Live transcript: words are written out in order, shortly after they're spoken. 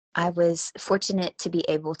I was fortunate to be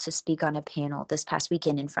able to speak on a panel this past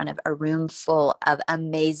weekend in front of a room full of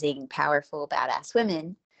amazing, powerful, badass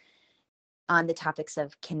women on the topics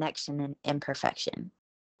of connection and imperfection,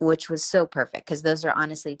 which was so perfect because those are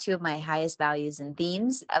honestly two of my highest values and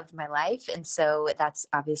themes of my life. And so that's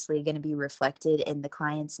obviously going to be reflected in the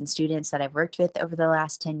clients and students that I've worked with over the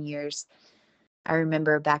last 10 years. I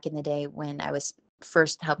remember back in the day when I was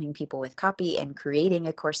first helping people with copy and creating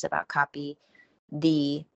a course about copy,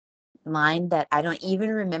 the line that I don't even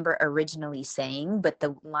remember originally saying, but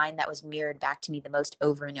the line that was mirrored back to me the most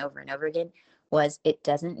over and over and over again was, it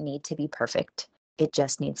doesn't need to be perfect. It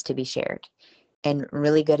just needs to be shared. And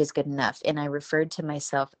really good is good enough. And I referred to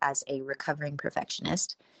myself as a recovering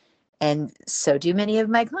perfectionist. And so do many of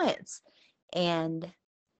my clients. And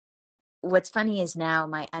what's funny is now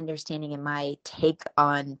my understanding and my take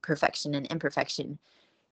on perfection and imperfection,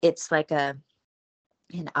 it's like an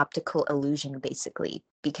optical illusion, basically,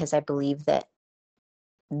 because I believe that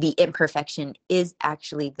the imperfection is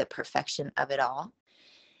actually the perfection of it all.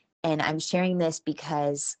 And I'm sharing this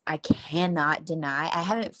because I cannot deny, I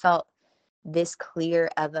haven't felt this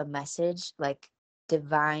clear of a message, like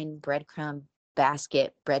divine breadcrumb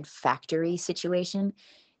basket bread factory situation,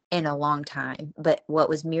 in a long time. But what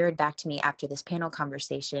was mirrored back to me after this panel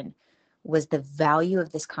conversation was the value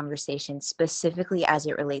of this conversation, specifically as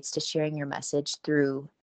it relates to sharing your message through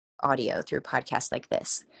audio, through podcasts like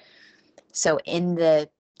this. So in the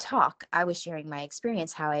talk, I was sharing my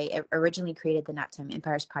experience, how I originally created the Not Time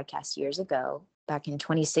Empires podcast years ago. Back in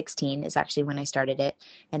 2016 is actually when I started it,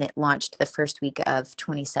 and it launched the first week of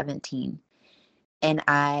 2017. And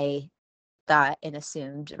I thought and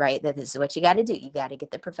assumed, right, that this is what you got to do. You got to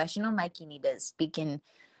get the professional mic. You need to speak in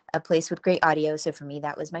a place with great audio. So for me,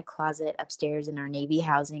 that was my closet upstairs in our Navy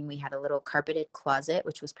housing. We had a little carpeted closet,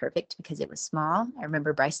 which was perfect because it was small. I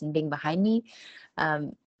remember Bryson being behind me.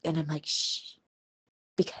 And I'm like, shh,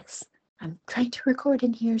 because I'm trying to record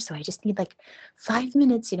in here. So I just need like 5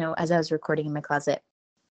 minutes, as I was recording in my closet.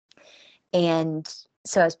 And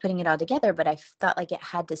so I was putting it all together, but I thought like it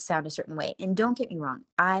had to sound a certain way. And don't get me wrong,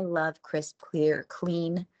 I love crisp, clear,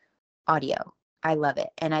 clean audio. I love it.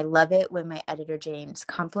 And I love it when my editor, James,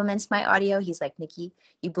 compliments my audio. He's like, Nikki,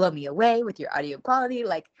 you blow me away with your audio quality.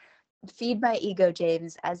 Like, feed my ego,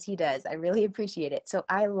 James, as he does. I really appreciate it. So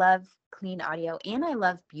I love clean audio and I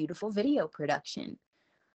love beautiful video production.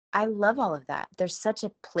 I love all of that. There's such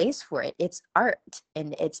a place for it. It's art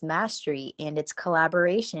and it's mastery and it's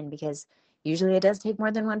collaboration, because usually it does take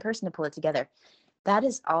more than one person to pull it together. That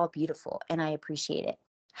is all beautiful and I appreciate it.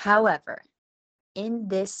 However, in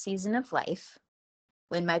this season of life,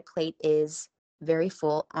 when my plate is very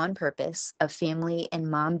full on purpose of family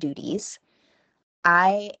and mom duties,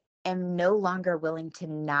 I am no longer willing to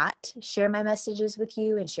not share my messages with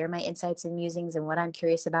you and share my insights and musings and what I'm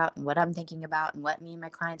curious about and what I'm thinking about and what me and my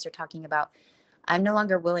clients are talking about. I'm no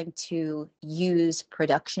longer willing to use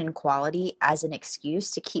production quality as an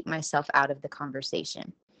excuse to keep myself out of the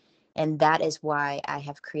conversation. And that is why I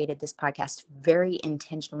have created this podcast very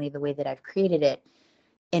intentionally, the way that I've created it,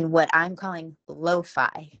 in what I'm calling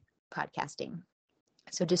lo-fi podcasting.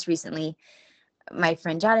 So just recently, my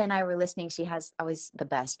friend Jada and I were listening. She has always the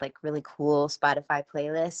best, like really cool Spotify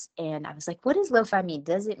playlists. And I was like, what does lo-fi mean?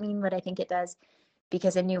 Does it mean what I think it does?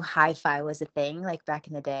 Because I knew hi-fi was a thing, like back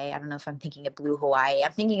in the day. I don't know if I'm thinking of Blue Hawaii.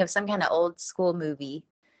 I'm thinking of some kind of old school movie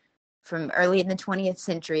from early in the 20th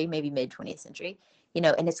century, maybe mid 20th century,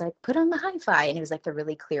 and it's like, put on the hi-fi. And it was like the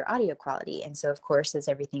really clear audio quality. And so, of course, as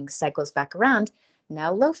everything cycles back around,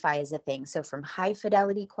 now lo-fi is a thing. So from high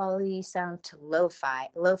fidelity quality sound to lo-fi,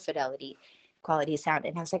 low fidelity quality sound.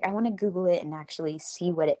 And I was like, I want to Google it and actually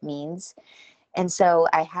see what it means. And so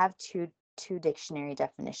I have two dictionary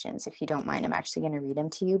definitions. If you don't mind, I'm actually going to read them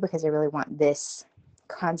to you because I really want this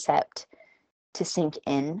concept to sink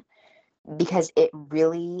in, because it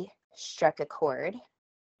really struck a chord,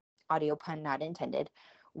 audio pun not intended,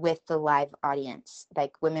 with the live audience.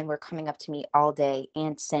 Like, women were coming up to me all day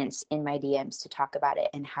and since in my DMs to talk about it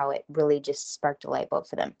and how it really just sparked a light bulb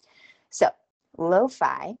for them. So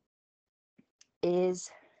lo-fi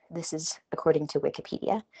this is according to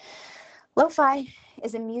Wikipedia. Lo-fi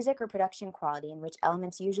is a music or production quality in which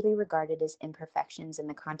elements usually regarded as imperfections in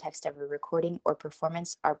the context of a recording or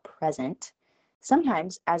performance are present,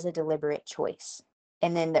 sometimes as a deliberate choice.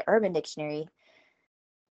 And then the Urban Dictionary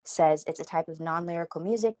says it's a type of non-lyrical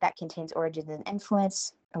music that contains origins and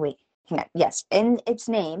influence. Oh, wait, hang on. Yes, in its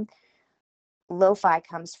name, lo-fi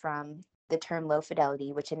comes from the term low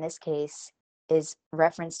fidelity, which in this case is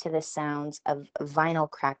reference to the sounds of vinyl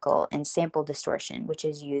crackle and sample distortion, which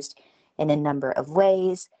is used in a number of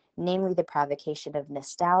ways, namely the provocation of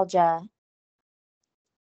nostalgia,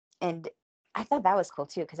 And I thought that was cool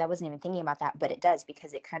too, because I wasn't even thinking about that, but it does,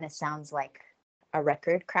 because it kind of sounds like a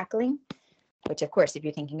record crackling, which of course, if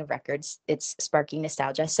you're thinking of records, it's sparking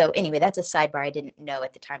nostalgia. So anyway, that's a sidebar I didn't know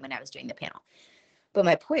at the time when I was doing the panel. But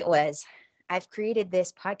my point was, I've created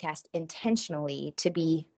this podcast intentionally to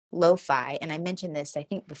be lo-fi. And I mentioned this, I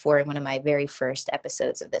think, before in one of my very first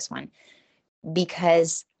episodes of this one,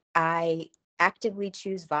 because I actively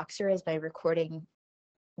choose Voxer as my recording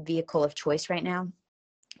vehicle of choice right now,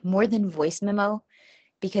 more than voice memo,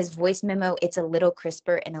 because voice memo, it's a little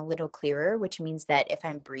crisper and a little clearer, which means that if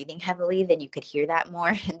I'm breathing heavily, then you could hear that more.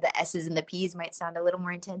 And the S's and the P's might sound a little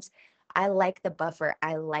more intense. I like the buffer.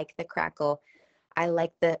 I like the crackle. I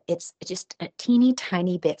like it's just a teeny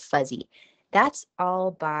tiny bit fuzzy. That's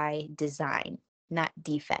all by design, not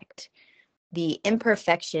defect. The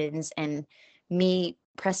imperfections and me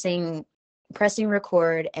pressing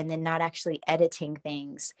record and then not actually editing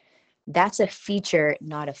things, that's a feature,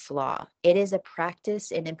 not a flaw. It is a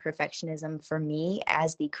practice in imperfectionism for me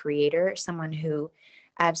as the creator, someone who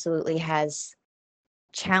absolutely has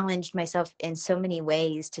challenged myself in so many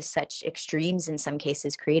ways to such extremes, in some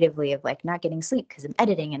cases creatively, of like not getting sleep because I'm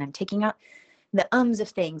editing and I'm taking out the ums of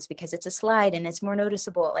things because it's a slide and it's more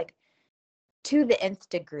noticeable, like to the nth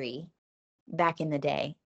degree. Back in the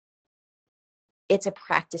day, it's a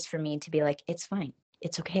practice for me to be like, it's fine,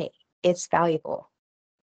 it's okay, it's valuable,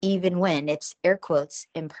 even when it's air quotes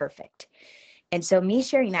imperfect. And so me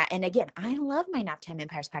sharing that, and again, I love my Naptime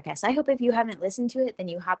Empires podcast. I hope if you haven't listened to it, then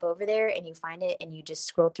you hop over there and you find it and you just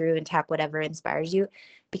scroll through and tap whatever inspires you,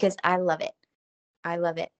 because I love it. I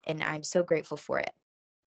love it. And I'm so grateful for it.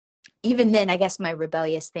 Even then, I guess my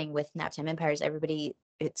rebellious thing with Naptime Empires,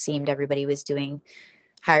 it seemed everybody was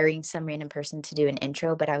hiring some random person to do an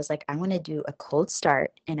intro, but I was like, I want to do a cold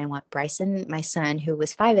start, and I want Bryson, my son, who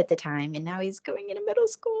was 5 at the time, and now he's going into middle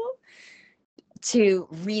school, to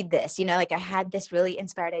read this. Like I had this really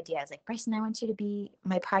inspired idea. I was like, Bryson, I want you to be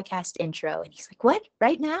my podcast intro. And he's like, what,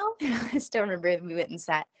 right now? I still remember we went and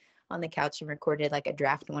sat on the couch and recorded like a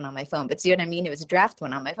draft one on my phone. But see what I mean? It was a draft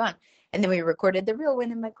one on my phone. And then we recorded the real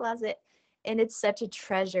one in my closet. And it's such a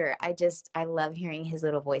treasure. I love hearing his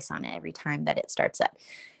little voice on it every time that it starts up.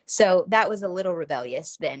 So that was a little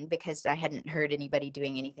rebellious then, because I hadn't heard anybody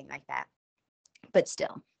doing anything like that. But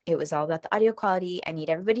still, it was all about the audio quality. I need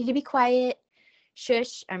everybody to be quiet.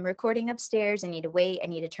 Shush, I'm recording upstairs. I need to wait. I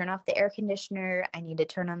need to turn off the air conditioner. I need to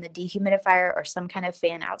turn on the dehumidifier or some kind of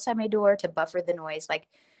fan outside my door to buffer the noise, like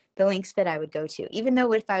the links that I would go to. Even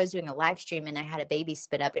though if I was doing a live stream and I had a baby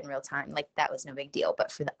spit up in real time, like that was no big deal.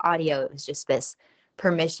 But for the audio, it was just this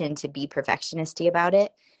permission to be perfectionisty about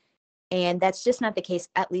it. And that's just not the case,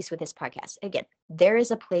 at least with this podcast. Again, there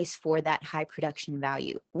is a place for that high production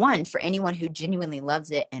value. One, for anyone who genuinely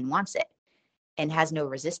loves it and wants it and has no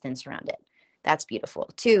resistance around it. That's beautiful.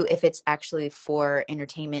 2, if it's actually for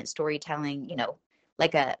entertainment, storytelling,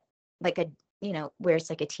 like a, where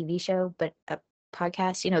it's like a TV show, but a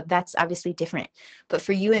podcast, that's obviously different. But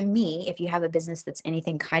for you and me, if you have a business that's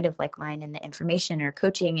anything kind of like mine in the information or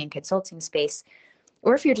coaching and consulting space,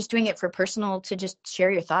 or if you're just doing it for personal, to just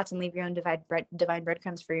share your thoughts and leave your own divine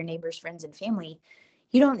breadcrumbs for your neighbors, friends, and family,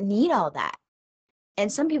 you don't need all that.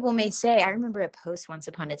 And some people may say, I remember a post once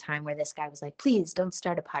upon a time where this guy was like, please don't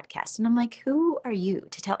start a podcast. And I'm like, who are you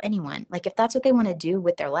to tell anyone? Like, if that's what they want to do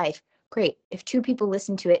with their life, great. If 2 people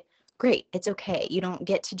listen to it, great. It's okay. You don't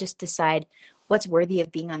get to just decide what's worthy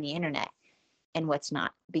of being on the internet and what's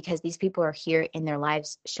not, because these people are here in their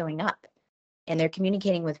lives showing up and they're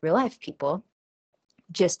communicating with real life people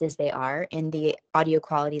just as they are, in the audio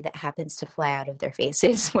quality that happens to fly out of their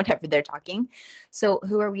faces whenever they're talking. So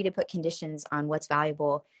who are we to put conditions on what's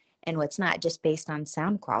valuable and what's not, just based on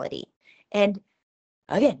sound quality? And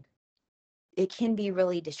again, it can be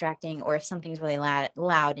really distracting, or if something's really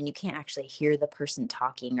loud and you can't actually hear the person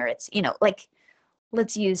talking, or it's, like,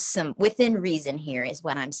 let's use some within reason here is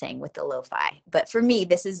what I'm saying with the lo-fi. But for me,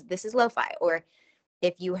 this is lo-fi. Or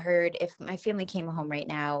if my family came home right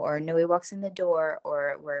now, or Noe walks in the door,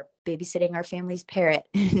 or we're babysitting our family's parrot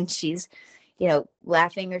and she's,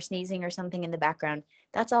 laughing or sneezing or something in the background,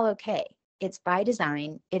 that's all okay. It's by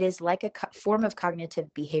design. It is like a form of cognitive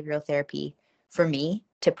behavioral therapy for me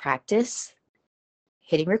to practice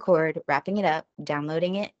hitting record, wrapping it up,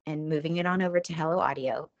 downloading it, and moving it on over to Hello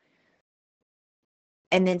Audio,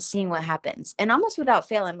 and then seeing what happens. And almost without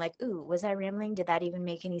fail, I'm like, ooh, was I rambling? Did that even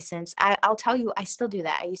make any sense? I'll tell you, I still do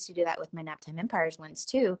that. I used to do that with my Naptime Empires ones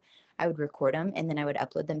too. I would record them and then I would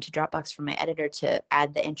upload them to Dropbox for my editor to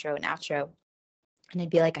add the intro and outro. And I'd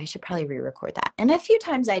be like, I should probably re-record that. And a few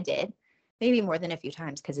times I did, maybe more than a few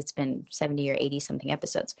times, because it's been 70 or 80 something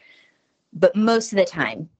episodes. But most of the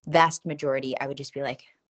time, vast majority, I would just be like,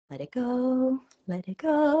 let it go, let it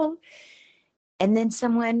go. And then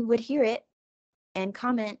someone would hear it and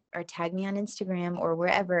comment or tag me on Instagram or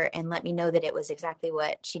wherever and let me know that it was exactly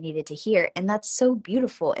what she needed to hear. And that's so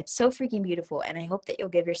beautiful. It's so freaking beautiful. And I hope that you'll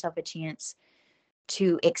give yourself a chance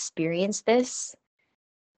to experience this.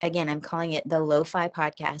 Again, I'm calling it the lo-fi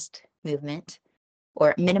podcast movement,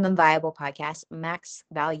 or minimum viable podcast, max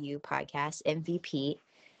value podcast, MVP.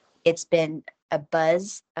 It's been a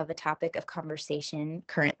buzz of a topic of conversation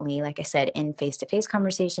currently, like I said, in face-to-face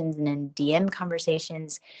conversations and in DM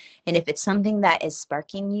conversations. And if it's something that is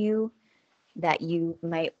sparking you, that you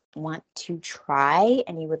might want to try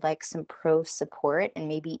and you would like some pro support and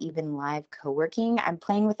maybe even live co-working, I'm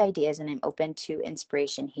playing with ideas and I'm open to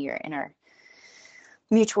inspiration here in our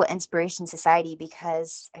Mutual Inspiration Society,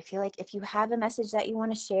 because I feel like if you have a message that you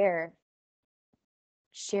want to share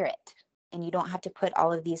it. And you don't have to put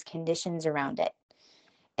all of these conditions around it.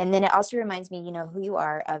 And then it also reminds me, you know, who you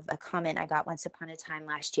are, of a comment I got once upon a time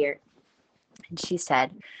last year. And she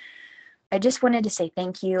said, I just wanted to say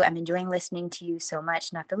thank you. I'm enjoying listening to you so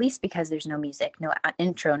much, not the least because there's no music, no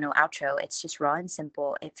intro, no outro. It's just raw and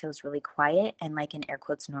simple. It feels really quiet and like an air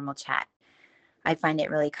quotes normal chat. I find it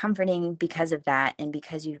really comforting because of that, and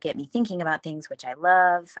because you get me thinking about things, which I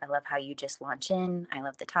love. I love how you just launch in. I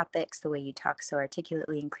love the topics, the way you talk so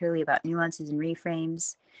articulately and clearly about nuances and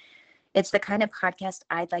reframes. It's the kind of podcast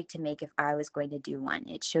I'd like to make if I was going to do one.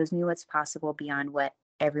 It shows me what's possible beyond what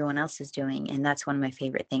everyone else is doing, and that's one of my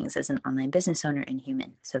favorite things as an online business owner and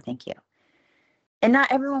human. So thank you. And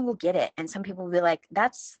not everyone will get it, and some people will be like,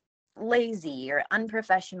 that's lazy or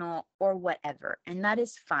unprofessional or whatever. And that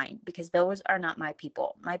is fine, because those are not my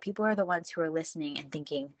people. My people are the ones who are listening and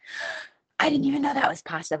thinking, I didn't even know that was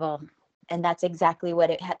possible. And that's exactly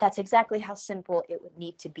what that's exactly how simple it would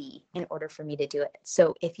need to be in order for me to do it.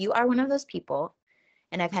 So if you are one of those people,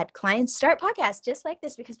 and I've had clients start podcasts just like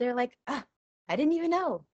this because they're like, I didn't even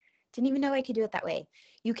know I could do it that way.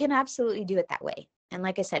 You can absolutely do it that way. And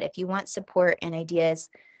like I said, if you want support and ideas,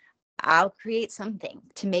 I'll create something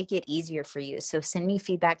to make it easier for you. So send me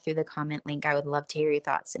feedback through the comment link. I would love to hear your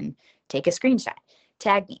thoughts, and take a screenshot.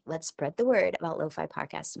 Tag me. Let's spread the word about Lo-Fi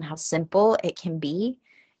Podcast and how simple it can be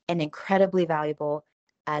and incredibly valuable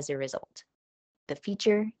as a result. The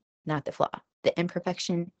feature, not the flaw. The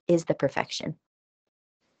imperfection is the perfection.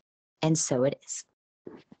 And so it is.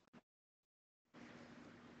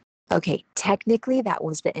 Okay, technically that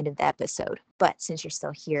was the end of the episode, but since you're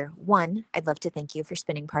still here, 1, I'd love to thank you for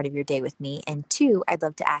spending part of your day with me, and 2, I'd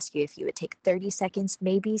love to ask you if you would take 30 seconds,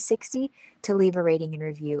 maybe 60, to leave a rating and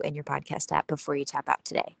review in your podcast app before you tap out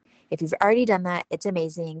today. If you've already done that, it's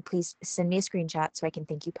amazing. Please send me a screenshot so I can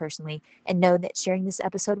thank you personally, and know that sharing this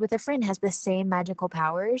episode with a friend has the same magical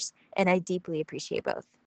powers, and I deeply appreciate both.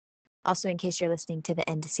 Also, in case you're listening to the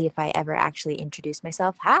end to see if I ever actually introduce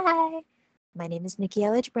myself, hi! My name is Nikki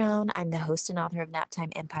Elledge Brown. I'm the host and author of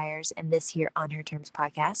Naptime Empires and this here On Her Terms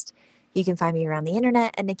podcast. You can find me around the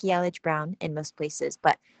internet at Nikki Elledge Brown in most places,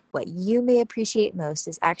 but what you may appreciate most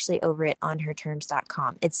is actually over at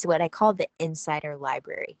onherterms.com. It's what I call the insider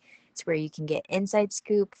library. It's where you can get inside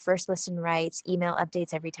scoop, first listen rights, email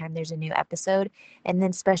updates every time there's a new episode, and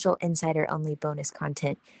then special insider only bonus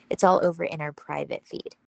content. It's all over in our private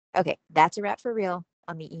feed. Okay, that's a wrap for real.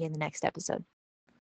 I'll meet you in the next episode.